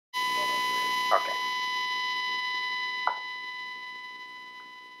Okay.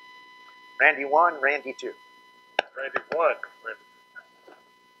 Randy 1, Randy 2. Randy 1.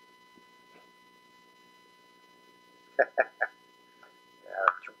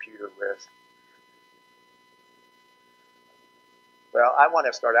 Computer whiz. Well, I want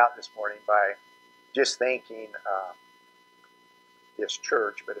to start out this morning by just thanking this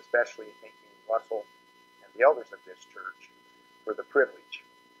church, but especially thanking Russell and the elders of this church for the privilege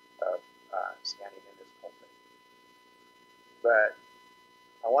of standing in this pulpit. But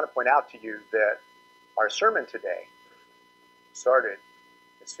I want to point out to you that our sermon today started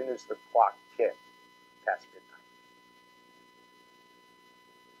as soon as the clock ticked past midnight.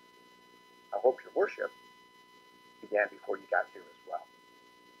 I hope your worship began before you got here as well.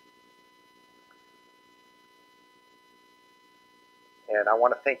 And I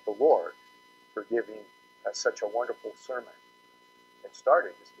want to thank the Lord for giving us such a wonderful sermon. It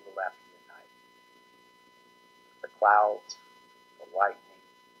started just a little after midnight. The clouds, the lightning,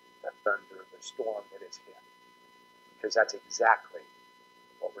 the thunder, the storm that has hit. Because that's exactly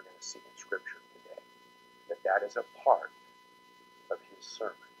what we're going to see in Scripture today. That is a part of his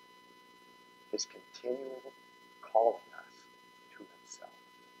sermon. His continual calling us to himself.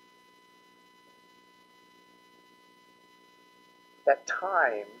 At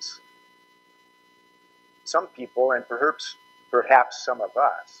times, some people, and perhaps some of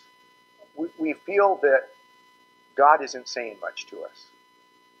us, we feel that God isn't saying much to us.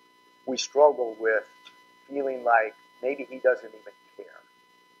 We struggle with feeling like maybe he doesn't even care.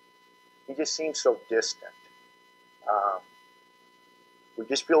 He just seems so distant. We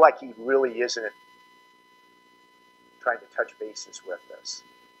just feel like he really isn't trying to touch bases with us.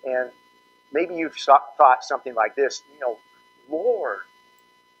 And maybe you've thought something like this, Lord,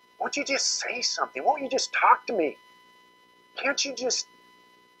 won't you just say something? Won't you just talk to me? Can't you just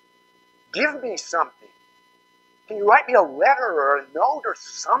give me something? Can you write me a letter or a note or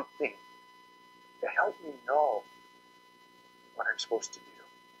something to help me know what I'm supposed to do?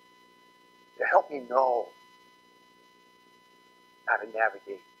 To help me know how to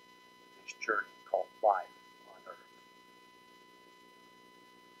navigate this journey called life on earth.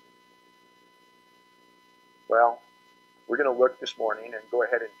 Well, we're going to look this morning, and go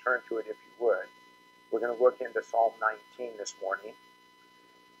ahead and turn to it if you would. We're going to look into Psalm 19 this morning.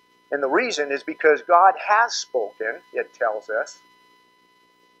 And the reason is because God has spoken, it tells us,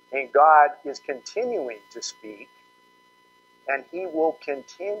 and God is continuing to speak, and he will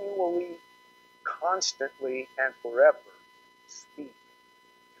continually, constantly, and forever speak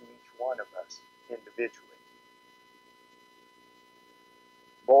to each one of us individually,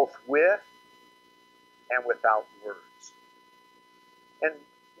 both with and without words. And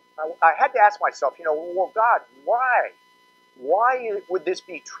I had to ask myself, well, God, why? Why would this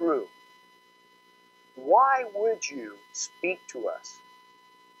be true? Why would you speak to us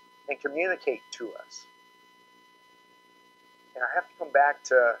and communicate to us? And I have to come back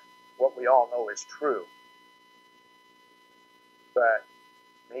to what we all know is true. But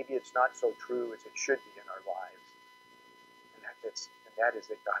maybe it's not so true as it should be in our lives. And that is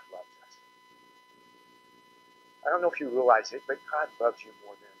that God loves us. I don't know if you realize it, but God loves you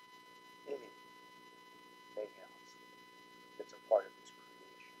more than anything else that's a part of his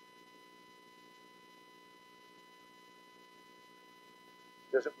creation.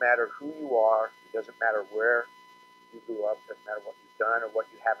 It doesn't matter who you are. It doesn't matter where you grew up. It doesn't matter what you've done or what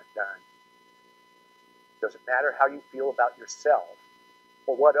you haven't done. It doesn't matter how you feel about yourself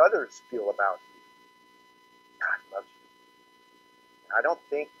or what others feel about you. God loves you. And I don't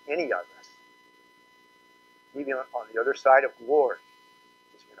think any of us, even on the other side of glory,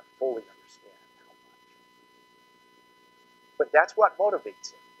 is going to fully understand how much. But that's what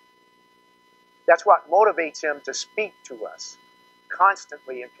motivates him. That's what motivates him to speak to us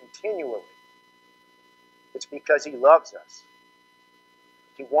constantly and continually. It's because he loves us.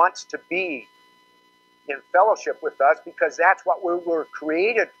 He wants to be in fellowship with us because that's what we were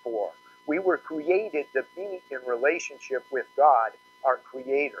created for. We were created to be in relationship with God, our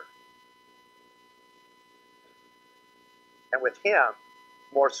Creator. And with him,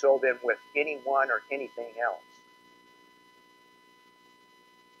 more so than with anyone or anything else.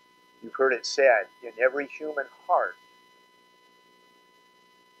 You've heard it said, in every human heart,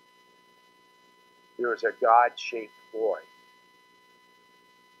 there is a God-shaped void.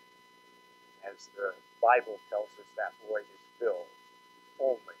 As the Bible tells us, that void is filled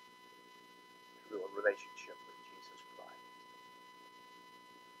only through a relationship with Jesus Christ.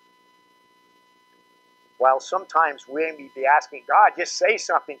 While sometimes we may be asking, God, just say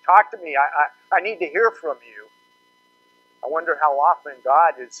something, talk to me, I need to hear from you. I wonder how often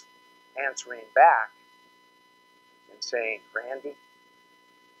God is answering back and saying, Randy,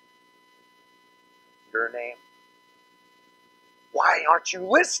 your name? Why aren't you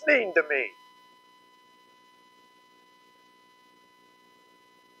listening to me?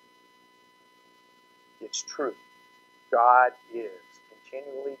 It's true. God is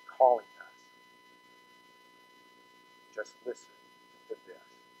continually calling us. Just listen to this.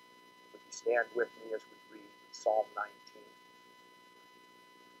 Would you stand with me as we read Psalm 19?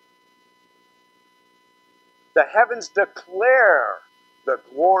 The heavens declare the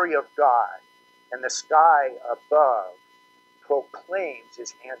glory of God, and the sky above proclaims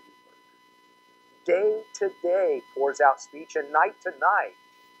his handiwork. Day to day pours out speech, and night to night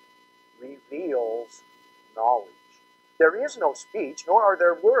reveals knowledge. There is no speech, nor are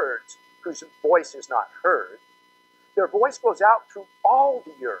there words whose voice is not heard. Their voice goes out through all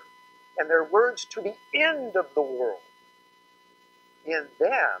the earth, and their words to the end of the world. In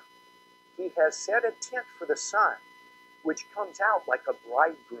them he has set a tent for the sun, which comes out like a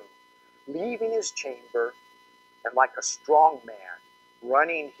bridegroom, leaving his chamber, and like a strong man,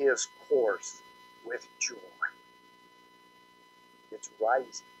 running his course with joy. Its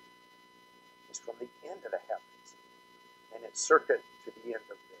rising is from the end of the heavens, and its circuit to the end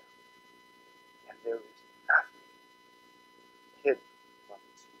of them. And there is nothing hidden from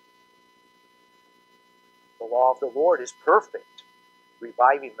its feet. The law of the Lord is perfect,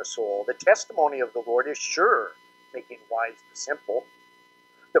 reviving the soul. The testimony of the Lord is sure, making wise the simple.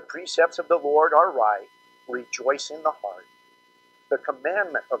 The precepts of the Lord are right, rejoicing the heart. The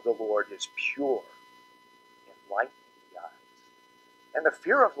commandment of the Lord is pure, enlightening the eyes. And the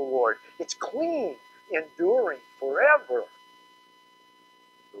fear of the Lord, it's clean, enduring forever.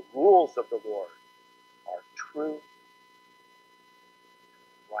 The rules of the Lord are true,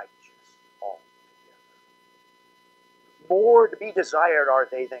 righteous altogether. More to be desired are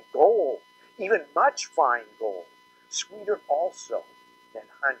they than gold, even much fine gold, sweeter also than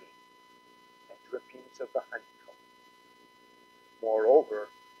honey and drippings of the honeycomb. Moreover,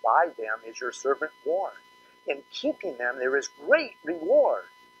 by them is your servant warned. In keeping them there is great reward.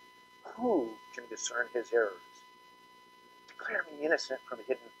 Who can discern his errors? Declare me innocent from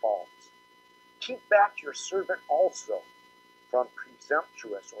hidden faults. Keep back your servant also from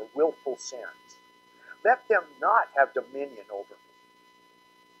presumptuous or willful sins. Let them not have dominion over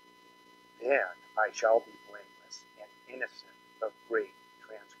me. Then I shall be blameless and innocent of great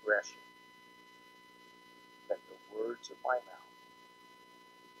transgression. Let the words of my mouth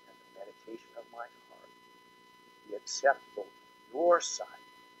and the meditation of my heart be acceptable in your sight,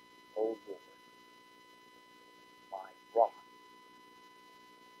 O Lord, my rock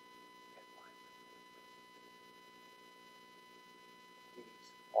and my redeemer.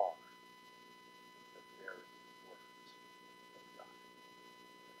 These are the very words of God.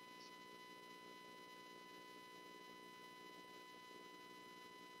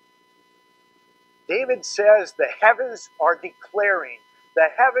 David says the heavens are declaring, the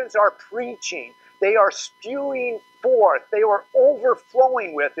heavens are preaching, they are spewing forth, they are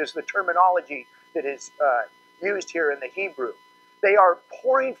overflowing with, is the terminology that is used here in the Hebrew. They are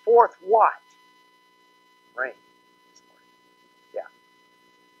pouring forth what? Rain. Yeah.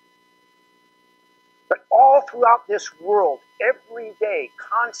 But all throughout this world, every day,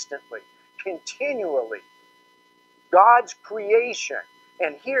 constantly, continually, God's creation.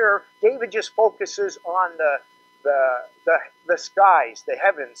 And here, David just focuses on the skies, the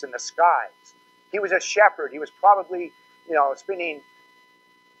heavens and the skies. He was a shepherd. He was probably, spending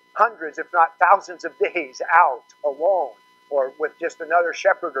hundreds, if not thousands of days out alone or with just another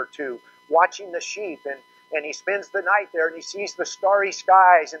shepherd or two watching the sheep. And he spends the night there and he sees the starry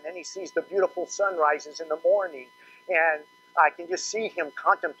skies and then he sees the beautiful sunrises in the morning. And I can just see him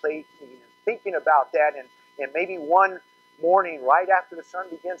contemplating and thinking about that. And maybe one morning, right after the sun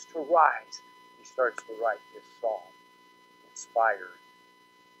begins to rise, he starts to write this psalm. Inspired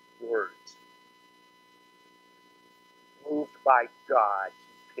words. Moved by God,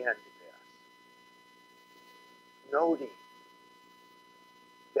 he penned this. Noting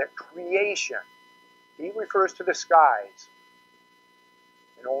that creation, he refers to the skies,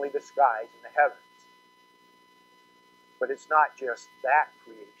 and only the skies and the heavens. But it's not just that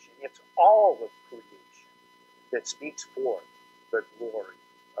creation, it's all of creation that speaks forth the glory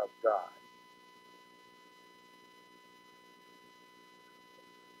of God.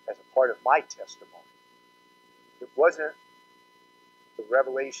 As a part of my testimony, it wasn't the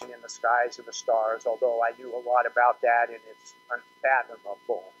revelation in the skies and the stars, although I knew a lot about that, and it's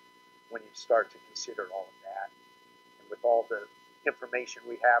unfathomable when you start to consider all of that. And with all the information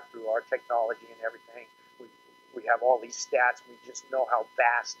we have through our technology and everything, we have all these stats. We just know how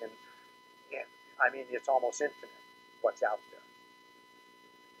vast and And, I mean, it's almost infinite what's out there.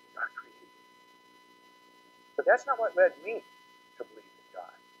 God created. But that's not what led me to believe in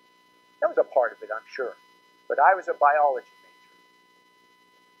God. That was a part of it, I'm sure. But I was a biology major.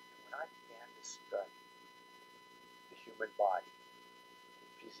 And when I began to study the human body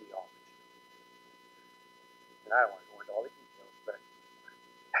and physiology, and I don't want to go into all the details, but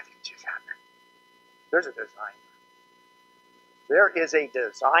that didn't just happen. There's a designer. There is a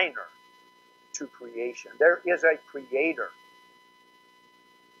designer to creation. There is a creator.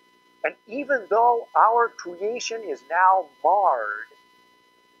 And even though our creation is now marred,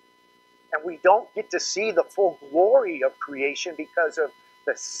 and we don't get to see the full glory of creation because of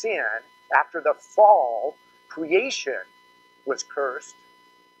the sin, after the fall, creation was cursed.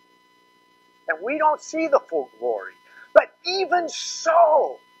 And we don't see the full glory. But even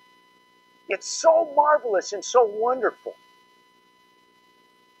so, it's so marvelous and so wonderful.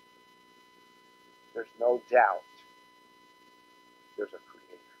 There's no doubt there's a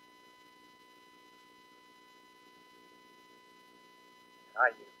creator. And I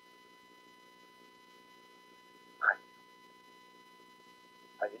knew.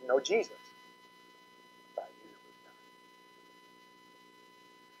 I didn't know Jesus, but I knew it was God.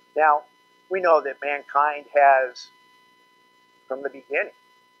 Now, we know that mankind has, from the beginning,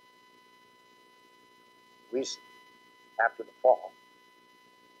 at least after the fall,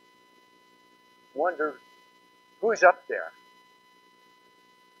 wondered, who's up there?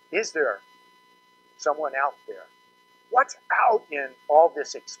 Is there someone out there? What's out in all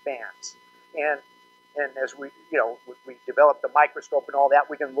this expanse? And as we develop the microscope and all that,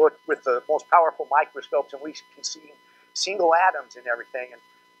 we can look with the most powerful microscopes and we can see single atoms and everything. And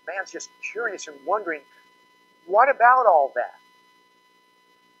man's just curious and wondering, what about all that?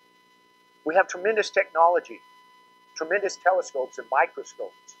 We have tremendous technology, tremendous telescopes and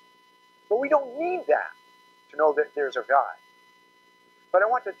microscopes. But we don't need that to know that there's a God. But I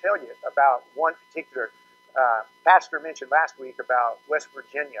want to tell you about one particular, pastor mentioned last week about West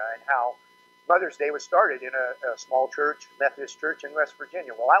Virginia and how Mother's Day was started in a small church, Methodist church in West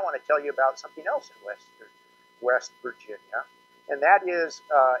Virginia. Well, I want to tell you about something else in West Virginia, and that is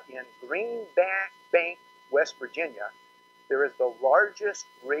in Green Bank, West Virginia, there is the largest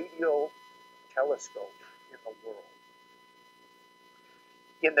radio telescope in the world.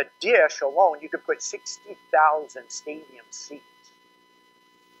 In the dish alone, you could put 60,000 stadium seats.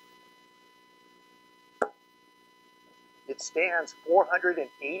 It stands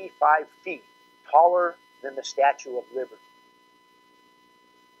 485 feet taller than the Statue of Liberty.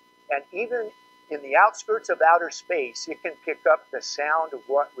 And even in the outskirts of outer space, it can pick up the sound of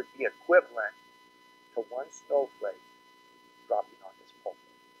what would be equivalent to one snowflake dropping on this pulpit.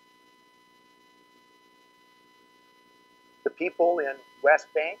 The people in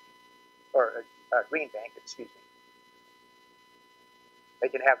Green Bank, they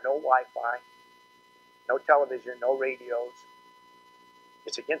can have no Wi-Fi, no television, no radios.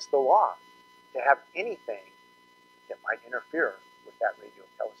 It's against the law to have anything that might interfere with that radio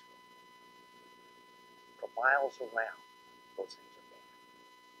telescope. For miles around, those things are banned.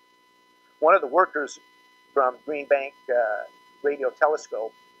 One of the workers from Green Bank Radio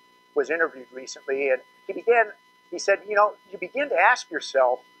Telescope was interviewed recently, and he said, you begin to ask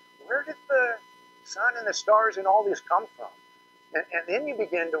yourself, where did the sun and the stars and all this come from? And then you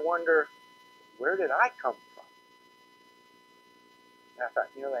begin to wonder, where did I come from? And I thought,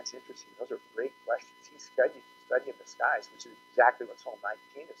 that's interesting. Those are great questions. He's studying the skies, which is exactly what Psalm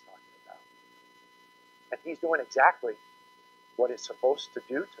 19 is talking about. And he's doing exactly what it's supposed to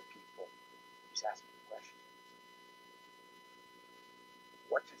do to people. He's asking questions.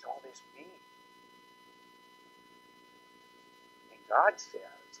 What does all this mean? And God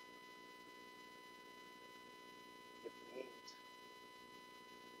says, it means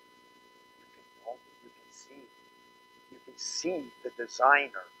you can see the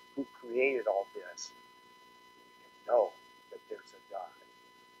designer who created all this. You can know that there's a God.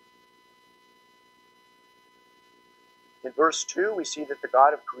 In verse 2, we see that the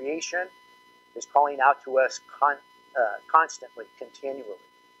God of creation is calling out to us constantly, continually.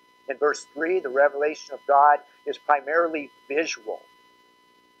 In verse 3, the revelation of God is primarily visual,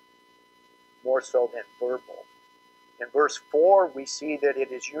 more so than verbal. In verse 4, we see that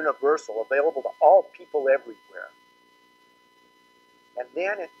it is universal, available to all people everywhere. And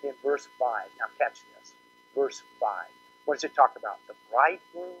then in verse 5, now catch this, verse 5, what does it talk about? The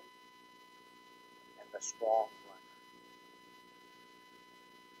bridegroom and the strong runner.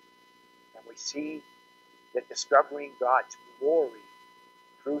 And we see that discovering God's glory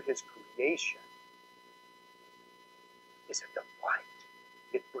through his creation is a delight.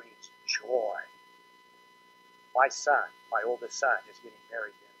 It brings joy. My son, my oldest son, is getting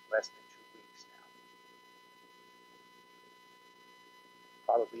married in less than 2 weeks now.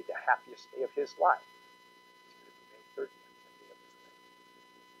 Probably the happiest day of his life. It's going to be May 30th, the day of his wedding.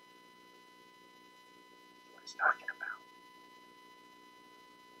 That's what he's talking about.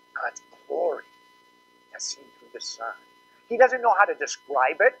 God's glory as seen through the Son. He doesn't know how to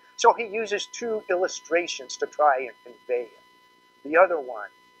describe it, so he uses two illustrations to try and convey it. The other one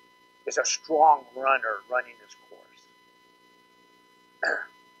is a strong runner running his course.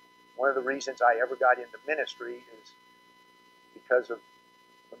 One of the reasons I ever got into ministry is because of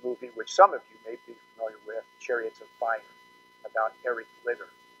the movie, which some of you may be familiar with, Chariots of Fire, about Eric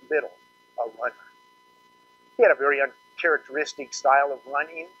Liddell, a runner. He had a very uncharacteristic style of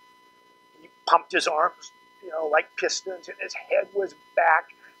running. He pumped his arms, like pistons, and his head was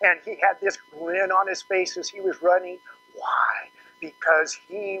back, and he had this grin on his face as he was running. Why? Because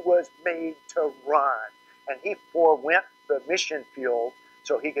he was made to run, and he forewent the mission field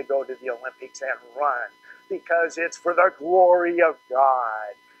so he could go to the Olympics and run, because it's for the glory of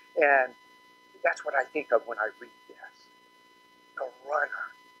God. And that's what I think of when I read this. The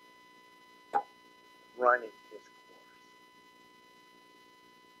runner running his course.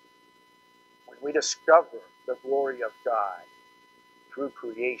 When we discover the glory of God through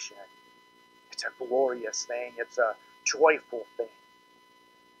creation, it's a glorious thing. It's a joyful thing.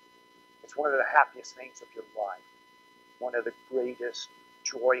 It's one of the happiest things of your life. One of the greatest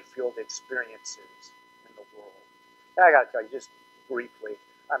joy-filled experiences in the world. And I got to tell you, just briefly,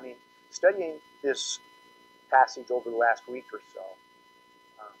 studying this passage over the last week or so,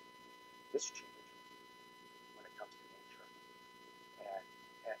 it's changed when it comes to nature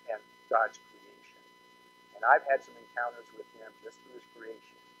and God's creation. And I've had some encounters with him just through his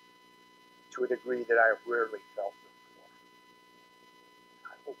creation to a degree that I have rarely felt before.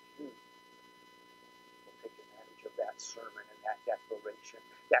 I hope you will take advantage of that sermon and that declaration,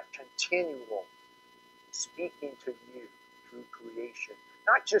 that continual speaking to you through creation.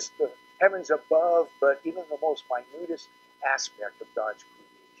 Not just the heavens above, but even the most minutest aspect of God's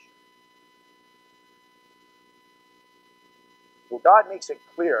creation. Well, God makes it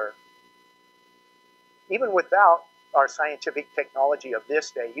clear, even without our scientific technology of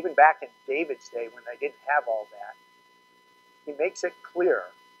this day, even back in David's day when they didn't have all that, he makes it clear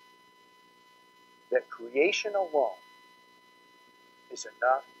that creation alone is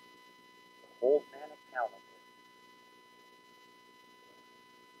enough to hold man accountable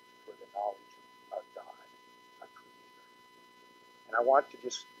for the knowledge of God, a creator. And I want to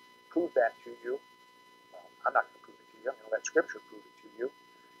just prove that to you. I'm not going to prove it to you. I'm going to let Scripture prove it to you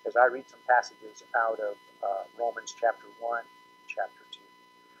as I read some passages out of Romans chapter 1, chapter 2.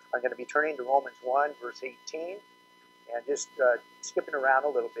 I'm going to be turning to Romans 1, verse 18, and just skipping around a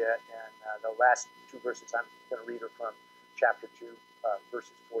little bit. And the last two verses I'm going to read are from chapter 2,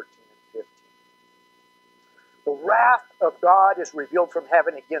 verses 14 and 15. The wrath of God is revealed from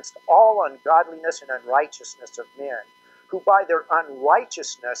heaven against all ungodliness and unrighteousness of men, who by their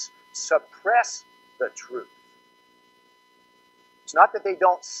unrighteousness suppress the truth. It's not that they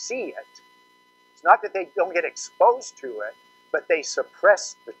don't see it. It's not that they don't get exposed to it, but they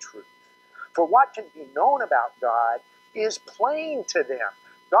suppress the truth. For what can be known about God is plain to them.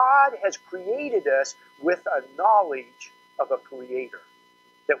 God has created us with a knowledge of a creator,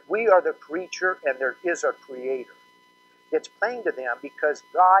 that we are the creature and there is a creator. It's plain to them because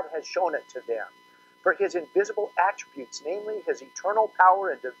God has shown it to them. For his invisible attributes, namely his eternal power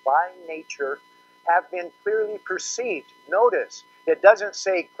and divine nature, have been clearly perceived. Notice, it doesn't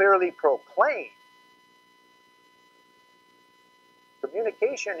say clearly proclaimed.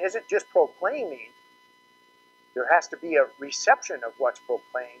 Communication isn't just proclaiming. There has to be a reception of what's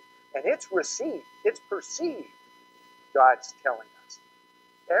proclaimed, and it's received, it's perceived, God's telling us.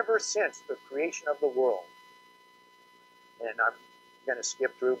 Ever since the creation of the world, and I'm going to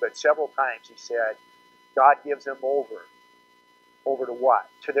skip through, but several times he said, God gives them over to what?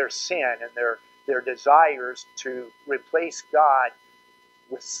 To their sin and their desires to replace God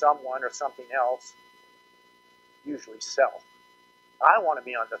with someone or something else, usually self. I want to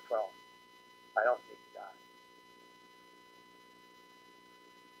be on the throne. I don't need God.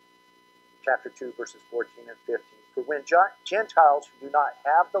 Chapter 2, verses 14 and 15. For when Gentiles who do not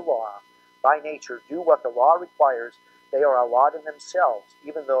have the law by nature do what the law requires, they are a law to themselves,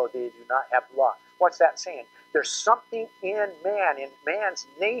 even though they do not have the law. What's that saying? There's something in man's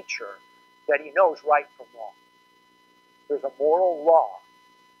nature, that he knows right from wrong. There's a moral law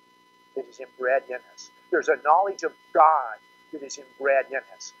that is inbred in us. There's a knowledge of God that is inbred in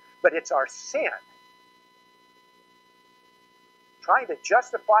us. But it's our sin. Trying to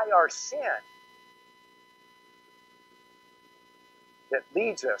justify our sin that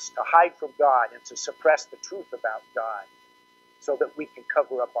leads us to hide from God and to suppress the truth about God so that we can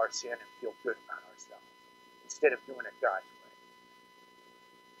cover up our sin and feel good about ourselves instead of doing it God's way.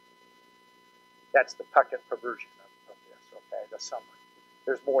 That's the Puckett perversion of this, okay, the summary.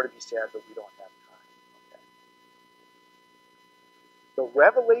 There's more to be said, but we don't have time. Okay. The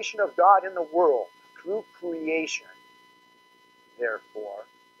revelation of God in the world through creation, therefore,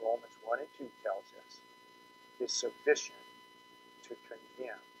 Romans 1 and 2 tells us, is sufficient to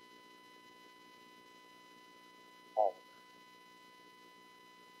condemn all of us.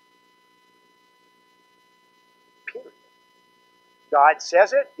 Period. God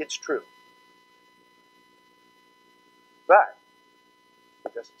says it, it's true. But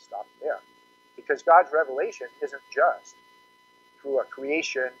it doesn't stop there. Because God's revelation isn't just through a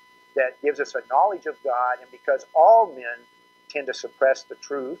creation that gives us a knowledge of God, and because all men tend to suppress the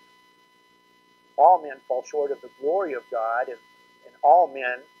truth, all men fall short of the glory of God, and all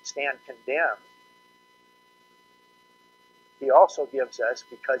men stand condemned. He also gives us,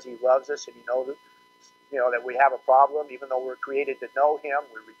 because he loves us and he knows that we have a problem, even though we're created to know him,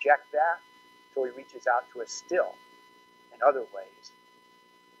 we reject that. So he reaches out to us still in other ways,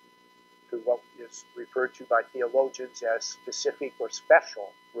 through what is referred to by theologians as specific or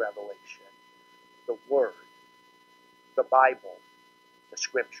special revelation. The Word, the Bible, the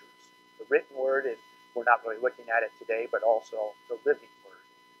Scriptures, the written Word, and we're not really looking at it today, but also the living Word,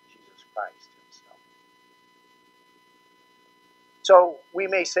 Jesus Christ himself. So we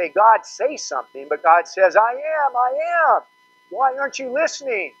may say, God, say something, but God says, I am. Why aren't you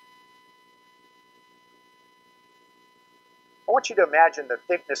listening? I want you to imagine the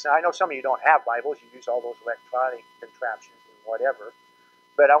thickness. Now, I know some of you don't have Bibles. You use all those electronic contraptions and whatever.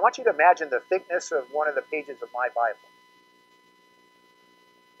 But I want you to imagine the thickness of one of the pages of my Bible.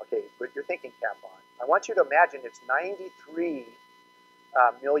 Okay, put your thinking cap on. I want you to imagine it's 93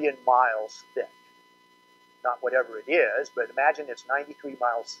 million miles thick. Not whatever it is, but imagine it's 93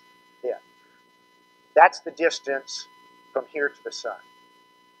 miles thick. That's the distance from here to the sun.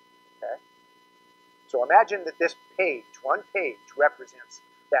 Okay? So imagine that this page, one page, represents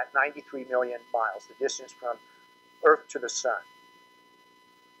that 93 million miles, the distance from Earth to the sun.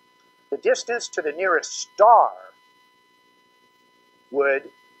 The distance to the nearest star would,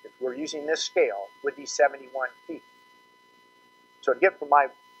 if we're using this scale, would be 71 feet. So to get from my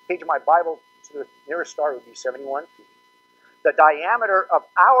page of my Bible to the nearest star would be 71 feet. The diameter of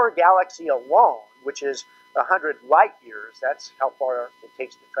our galaxy alone, which is 100 light years, that's how far it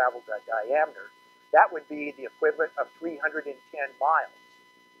takes to travel the diameter, that would be the equivalent of 310 miles.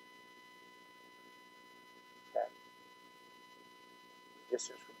 Okay? The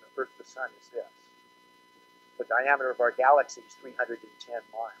distance from the Earth to the sun is this. The diameter of our galaxy is 310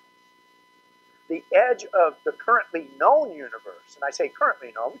 miles. The edge of the currently known universe, and I say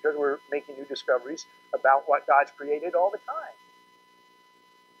currently known because we're making new discoveries about what God's created all the time.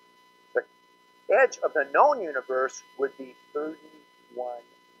 The edge of the known universe would be 31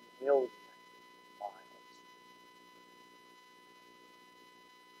 million miles.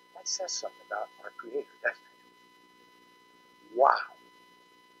 That says something about our Creator, doesn't it? Wow.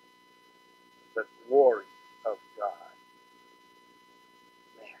 The glory of God.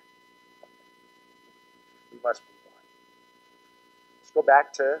 Man. We must be one. Let's go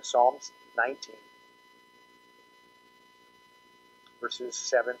back to Psalms 19. Verses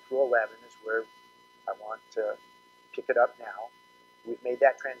 7 through 11 is where I want to pick it up now. We've made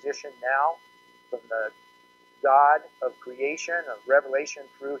that transition now from the God of creation, of revelation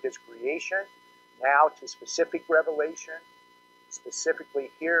through his creation, now to specific revelation,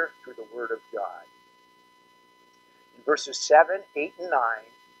 specifically here through the Word of God. In verses 7, 8, and 9,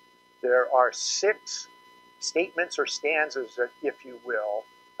 there are 6 statements or stanzas, if you will,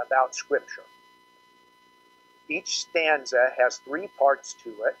 about Scripture. Each stanza has 3 parts to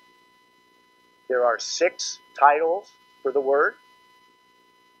it. There are 6 titles for the Word.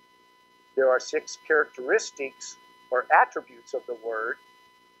 There are 6 characteristics or attributes of the Word.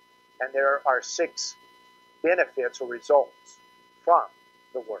 And there are 6 benefits or results from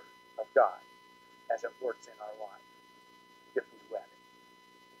the Word of God as it works in our life, if we let it,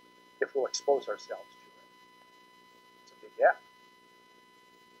 if we'll expose ourselves to it. It's a big if.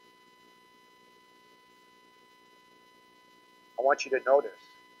 I want you to notice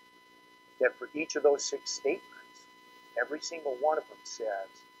that for each of those 6 statements, every single one of them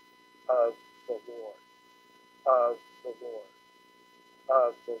says, of the Lord, of the Lord,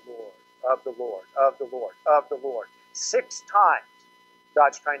 of the Lord, of the Lord, of the Lord, of the Lord. 6 times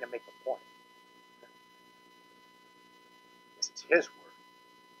God's trying to make a point. This is his word.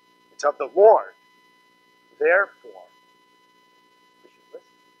 It's of the Lord. Therefore, we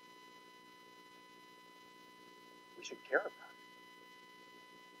We should care about it.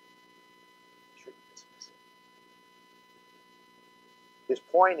 We shouldn't dismiss it. His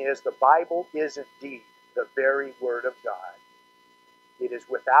point is the Bible is indeed the very Word of God. It is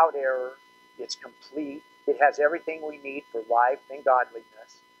without error. It's complete. It has everything we need for life and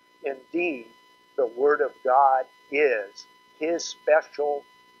godliness. Indeed, the Word of God is His special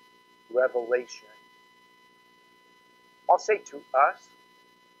revelation. I'll say to us,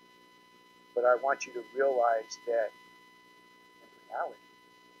 but I want you to realize that in reality,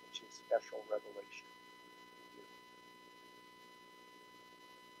 it's His special revelation to you.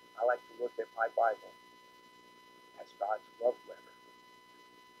 I like to look at my Bible as God's love letter.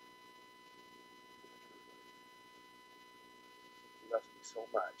 He loves me so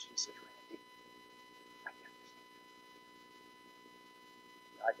much. He says, Randy, I get this.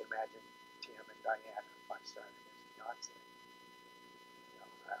 I can imagine Tim and Diana, my son, and his fiance.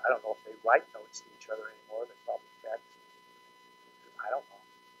 I don't know if they write notes to each other anymore. They probably text. I don't know.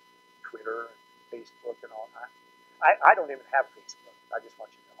 Twitter and Facebook and all that. I don't even have Facebook. I just want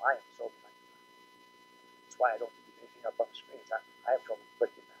you to know I am so behind. That's why I don't do anything up on the screens. I have trouble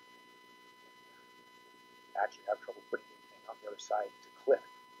clicking that. Actually, I have trouble putting anything on the other side to click.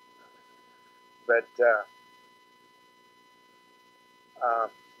 But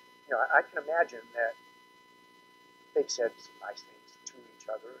I can imagine that they've said some nice things to each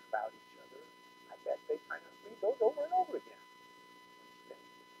other, about each other. I bet they kind of read those over and over again.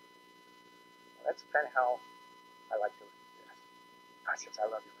 Well, that's kind of how I like to look at this. God says, I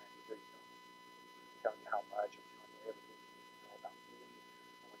love you, Randy. Here you go. I'm telling you how much. I'm telling you everything you need to know about me.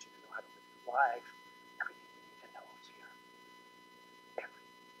 I want you to know how to live your life. Everything you need to know is here.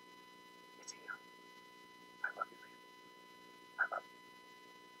 Everything. It's here. I love you, Randy. I love you.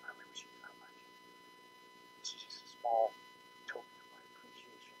 I really wish you knew how much. This is just a small token of my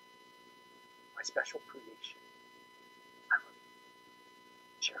appreciation. My special creation. I love you.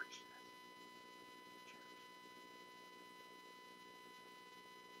 Cherish this. Cherish it.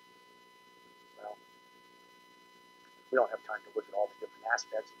 Well, we don't have time to look at all the different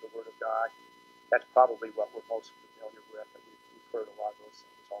aspects of the Word of God. That's probably what we're most familiar with, and we've heard a lot of those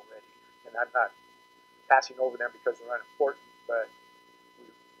things already. And I'm not passing over them because they're unimportant, but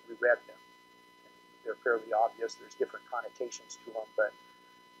we read them. And they're fairly obvious. There's different connotations to them, but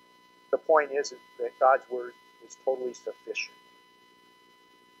the point is that God's Word is totally sufficient.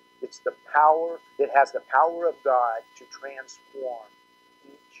 It's the power, it has the power of God to transform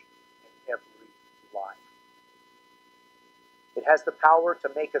each and every life. It has the power to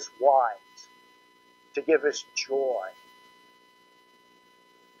make us wise, to give us joy,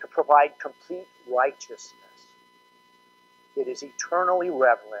 to provide complete righteousness. It is eternally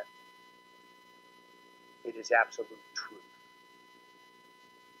relevant. It is absolute truth.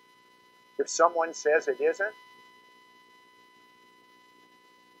 If someone says it isn't,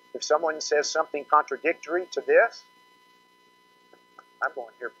 if someone says something contradictory to this, I'm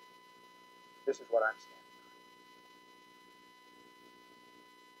going here. This is what I'm standing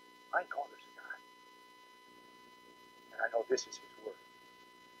on. I know there's a God. And I know this is His Word.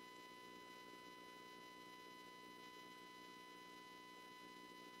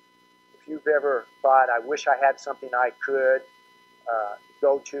 If you've ever thought, I wish I had something I could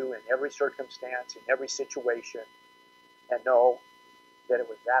go to in every circumstance, in every situation, and know that it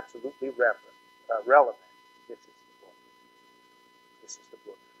was absolutely relevant, this is the book. This is the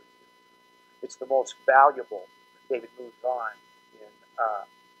book for you. It's the most valuable. David moves on in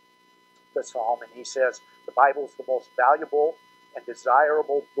the psalm, and he says, the Bible is the most valuable and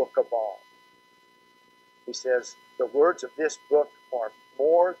desirable book of all. He says, the words of this book are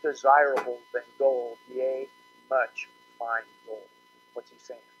more desirable than gold, yea, much fine gold. What's he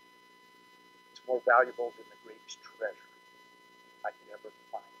saying? It's more valuable than the greatest treasure I could ever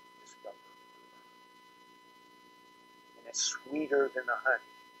find and discover. And it's sweeter than the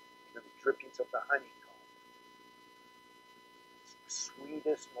honey, the drippings of the honeycomb. It's the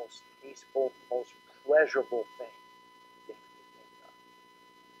sweetest, most tasteful, most pleasurable thing David could think of.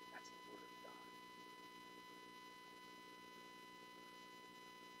 That's the Word of God.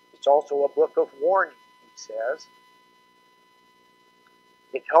 It's also a book of warning, he says.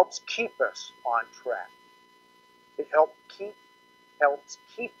 It helps keep us on track. It helps keep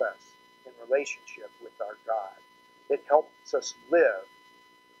us in relationship with our God. It helps us live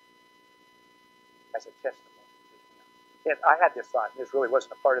as a testimony to Him. And I had this thought, and this really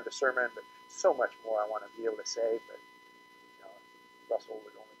wasn't a part of the sermon, but so much more I want to be able to say, but Russell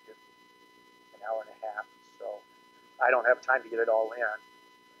would only give me an hour and a half, so I don't have time to get it all in.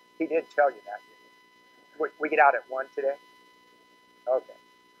 He did tell you that, didn't he? We get out at 1 today? Okay.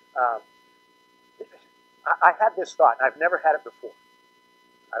 I had this thought, and I've never had it before.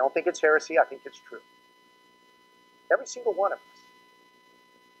 I don't think it's heresy. I think it's true. Every single one of us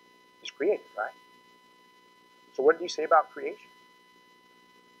is created, right? So what did he say about creation?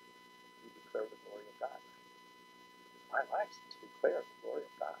 He declared the glory of God. My life is to declare the glory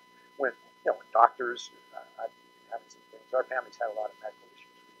of God. When when doctors, I've been having some things. Our family's had a lot of medical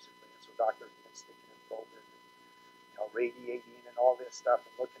issues recently, and so doctors have been sticking in COVID and radiating and all this stuff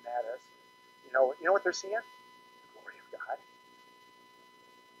and looking at us. And, you know what they're seeing? The glory of God.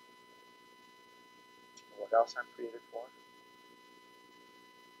 You know what else I'm created for?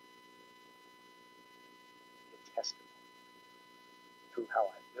 A testimony through how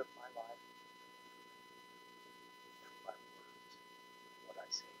I live my life, through my words, what I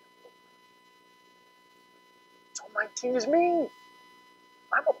say and what I do. So my tease me.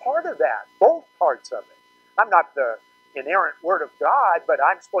 I'm a part of that, both parts of it. I'm not the inerrant Word of God, but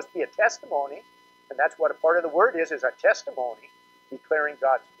I'm supposed to be a testimony, and that's what a part of the Word is a testimony, declaring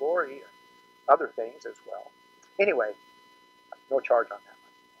God's glory and other things as well. Anyway, no charge on that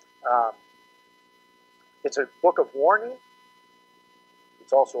one. It's a book of warning.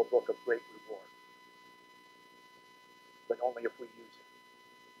 It's also a book of great reward, but only if we use it.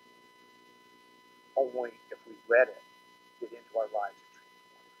 Only if we let it get into our lives and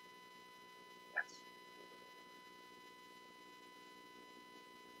transform it. That's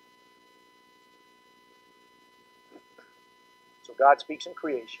so God speaks in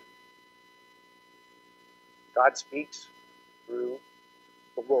creation. God speaks through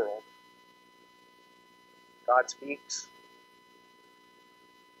the world. God speaks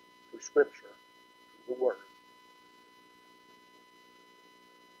through Scripture, through the Word.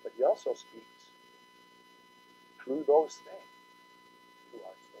 But He also speaks through those things to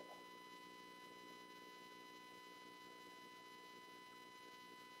our soul.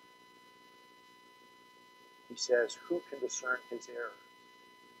 He says, who can discern His errors?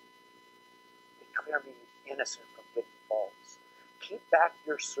 Declare me innocent from hidden faults. Keep back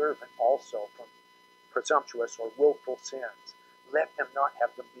your servant also from presumptuous or willful sins. Let him not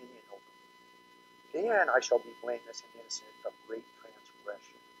have dominion over me. Then I shall be blameless and innocent of great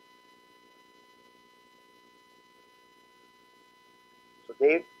transgression. So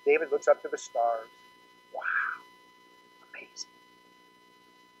David looks up to the stars. Wow, amazing.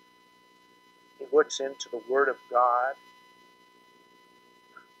 He looks into the Word of God.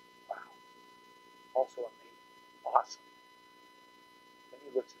 Wow, also amazing, awesome. Then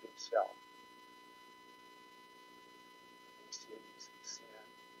he looks at himself. He sees sin.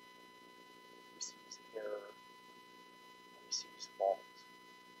 He sees error. And he sees faults.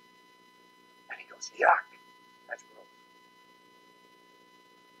 And he goes, yuck, that's gross.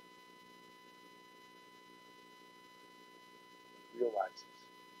 He realizes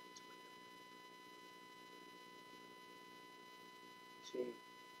it's real. See,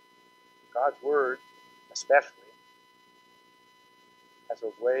 God's Word, especially, has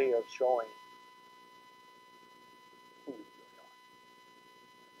a way of showing who we really are.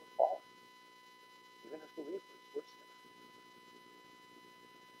 We're fallen. Even as believers, we're sinners.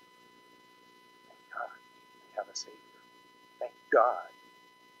 Thank God we have a Savior. Thank God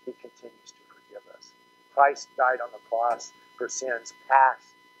He continues to forgive us. Christ died on the cross for sins past,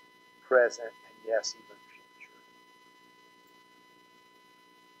 present, and yes, even future.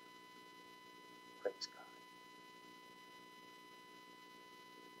 Praise God.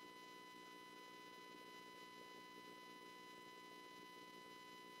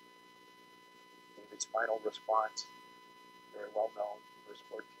 David's final response, very well known, verse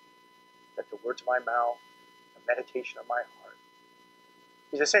 14. Let the words of my mouth, the meditation of my heart.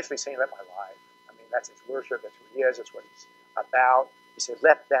 He's essentially saying, let my life. I mean, that's his worship. That's who he is. That's what he's about. He said,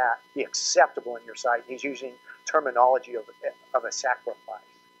 let that be acceptable in your sight. He's using terminology of a sacrifice,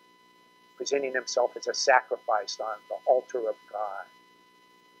 presenting himself as a sacrifice on the altar of God.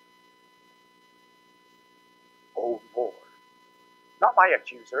 Oh Lord, not my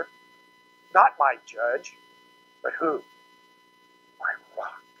accuser, not my judge, but who? My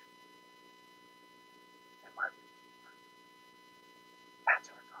rock and my redeemer. That's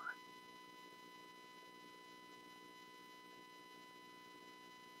our God.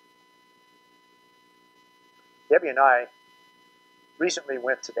 Debbie and I recently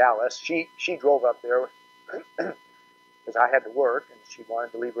went to Dallas. She drove up there because I had to work and she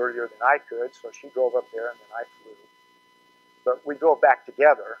wanted to leave earlier than I could, so she drove up there and then I flew. But we drove back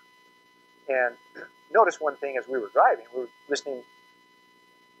together, and noticed one thing as we were driving. We were listening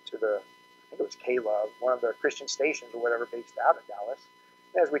to I think it was K-Love, one of the Christian stations or whatever based out of Dallas.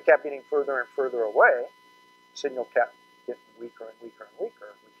 And as we kept getting further and further away, the signal kept getting weaker and weaker and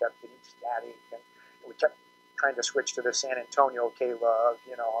weaker. We kept getting static, and we kept trying to switch to the San Antonio K-Love,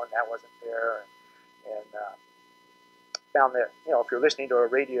 and that wasn't there. And found that, if you're listening to a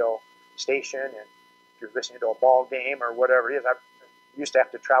radio station and if you're listening to a ball game or whatever it is, I used to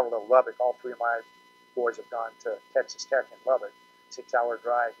have to travel to Lubbock. All three of my boys have gone to Texas Tech in Lubbock, 6-hour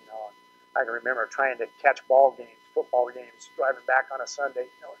drive, I can remember trying to catch ball games, football games, driving back on a Sunday,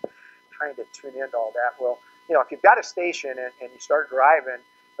 trying to tune into all that. Well, if you've got a station and you start driving,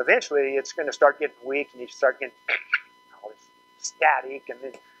 eventually it's going to start getting weak and you start getting all this static, and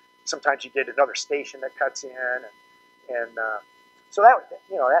then sometimes you get another station that cuts in, and so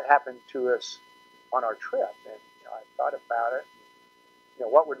that happened to us on our trip, and I thought about it.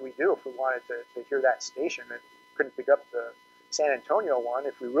 What would we do if we wanted to hear that station and couldn't pick up the San Antonio one?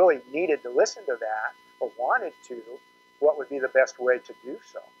 If we really needed to listen to that or wanted to, what would be the best way to do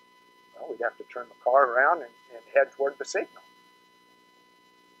so? Well, we'd have to turn the car around and head toward the signal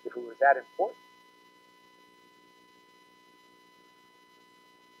if it was that important.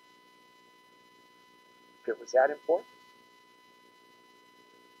 If it was that important.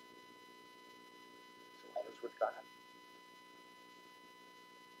 So it is with God.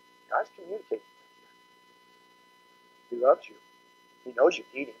 God's communicating with you. He loves you. He knows you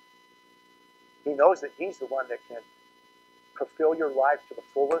need Him. He knows that He's the one that can fulfill your life to the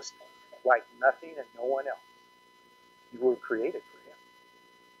fullest like nothing and no one else. You were created for Him.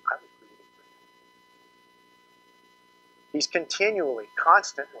 I was created for Him. He's continually,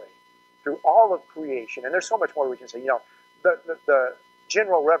 constantly, through all of creation, and there's so much more we can say. The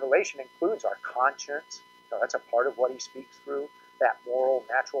general revelation includes our conscience. That's a part of what He speaks through. That moral,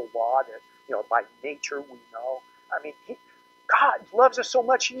 natural law that, by nature we know. I mean, God loves us so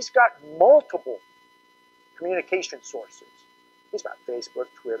much, He's got multiple communication sources. He's got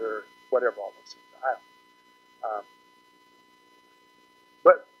Facebook, Twitter, whatever all those things are.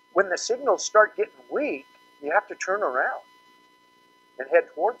 But when the signals start getting weak, you have to turn around and head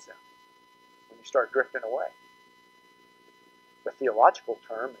towards them when you start drifting away. The theological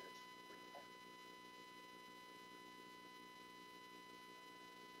term is repent.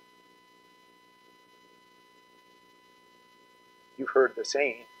 You've heard the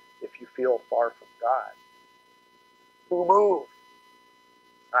saying, if you feel far from God, who moved?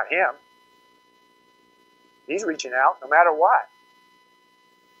 Not Him. He's reaching out no matter what.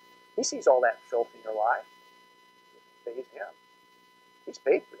 He sees all that filth in your life. It pays Him. He's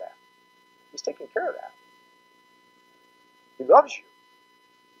paid for that. He's taking care of that. He loves you.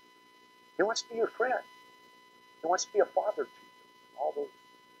 He wants to be your friend. He wants to be a father to you. All those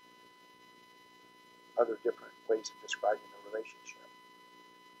other different ways of describing the relationship.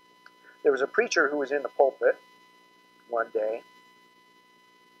 There was a preacher who was in the pulpit one day,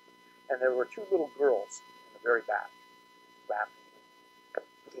 and there were two little girls in the very back, laughing and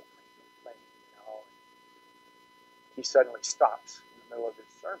playing, He suddenly stops in the middle of his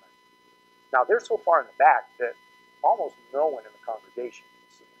sermon. Now, they're so far in the back that almost no one in the congregation can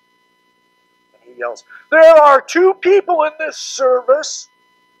see him. And he yells, "There are two people in this service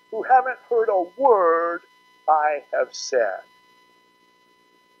who haven't heard a word I have said."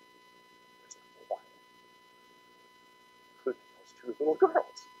 There's a quiet, including those two little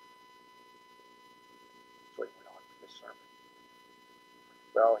girls. So he went on with his sermon.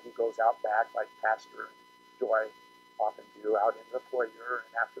 Well, he goes out back like Pastor and Joy often do, out in the foyer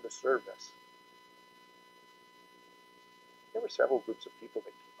and after the service. There were several groups of people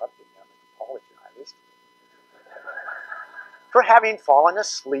that came up to him and apologized for having fallen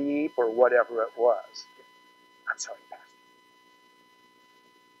asleep or whatever it was. "I'm sorry, Pastor."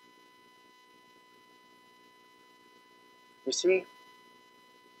 You see, it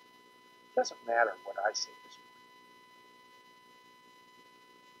doesn't matter what I say this morning.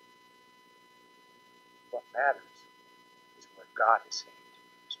 What matters is what God is saying to you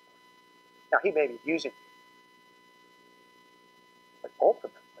this morning. Now, He may be using you, but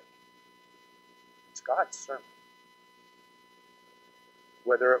ultimately, it's God's sermon.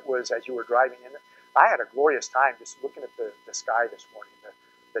 Whether it was as you were driving in, I had a glorious time just looking at the sky this morning,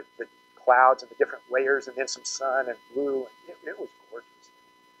 the clouds and the different layers, and then some sun and blue, and it was gorgeous.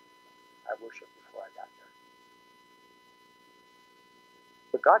 I worshiped before I got there.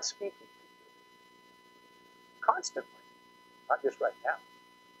 But God's speaking to you constantly, not just right now.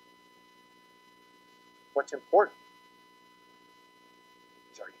 What's important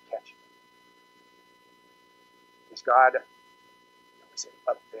is, are you catching it? Is God, we say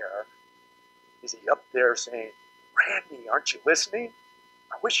up there, is He up there saying, "Randy, aren't you listening?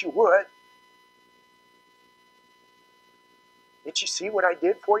 I wish you would. Did you see what I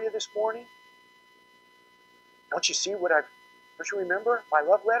did for you this morning? Don't you see what don't you remember my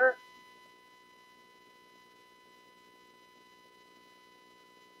love letter?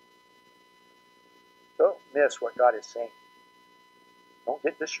 miss what God is saying. Don't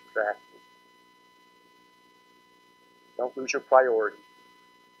get distracted. Don't lose your priority.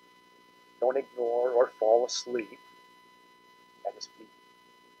 Don't ignore or fall asleep at His feet.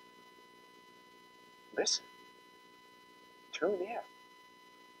 Listen. Tune in.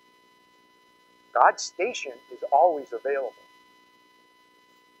 God's station is always available.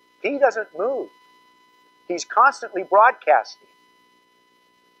 He doesn't move. He's constantly broadcasting.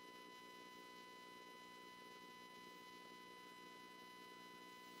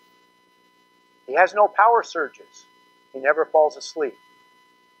 He has no power surges. He never falls asleep.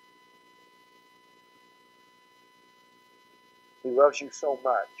 He loves you so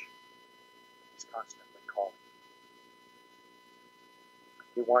much, He's constantly calling.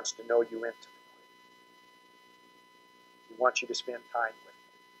 He wants to know you intimately. He wants you to spend time with Him.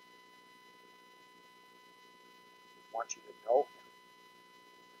 He wants you to know Him.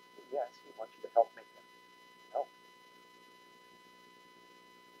 And yes, He wants you to help make Him know.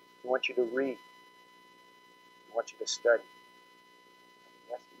 He wants you to read. He wants you to study.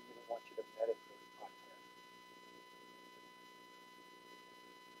 And yes, He even wants you to meditate on Him.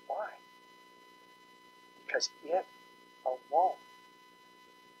 Why? Because it alone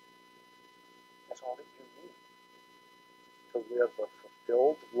is all that you need to live a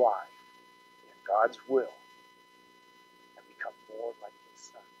fulfilled life in God's will and become more like His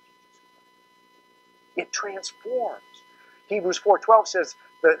Son, Jesus Christ. It transforms. Hebrews 4:12 says,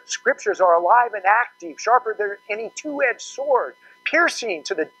 the Scriptures are alive and active, sharper than any two-edged sword, piercing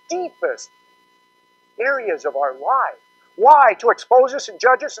to the deepest areas of our life. Why? To expose us and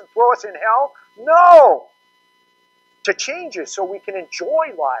judge us and throw us in hell? No! To change us so we can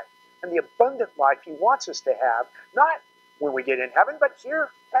enjoy life and the abundant life He wants us to have, not when we get in heaven, but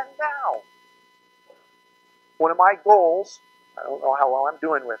here and now. One of my goals, I don't know how well I'm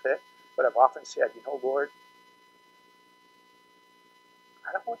doing with it, but I've often said, Lord,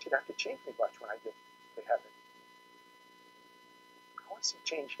 I don't want you to have to change me much when I get to heaven. I want to see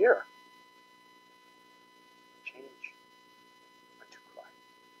change here. Change unto Christ.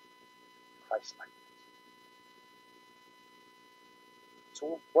 Christ-likeness.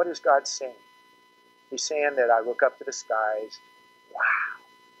 So what is God saying? He's saying that I look up to the skies. Wow,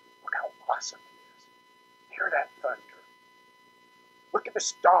 look how awesome it is. Hear that thunder. Look at the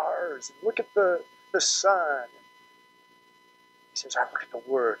stars, and look at the sun. He says, I look at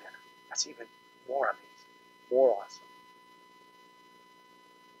the Word, and that's even more amazing, more awesome.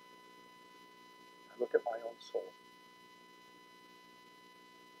 I look at my own soul.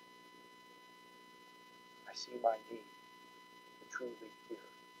 I see my need to truly hear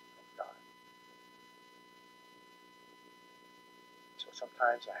from God. So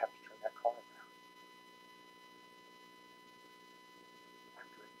sometimes I have to turn that car around.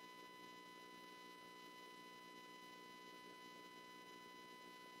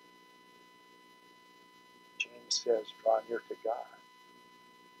 James says, draw near to God.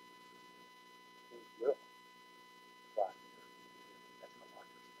 He will draw near. That's the mark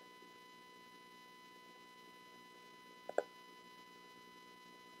of faith.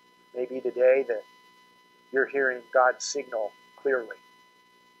 Maybe today that you're hearing God's signal clearly.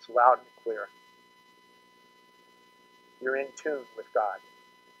 It's loud and clear. You're in tune with God.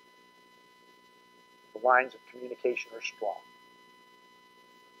 The lines of communication are strong.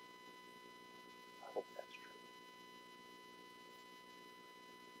 I hope that's true.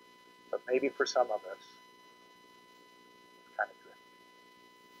 But maybe for some of us, it's kind of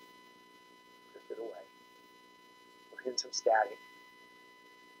drifted away. We're hearing some static.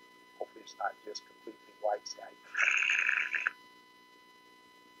 Hopefully it's not just completely white static.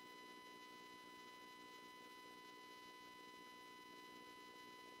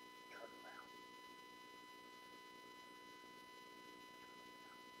 Turn around.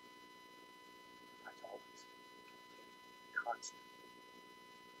 That's always constant.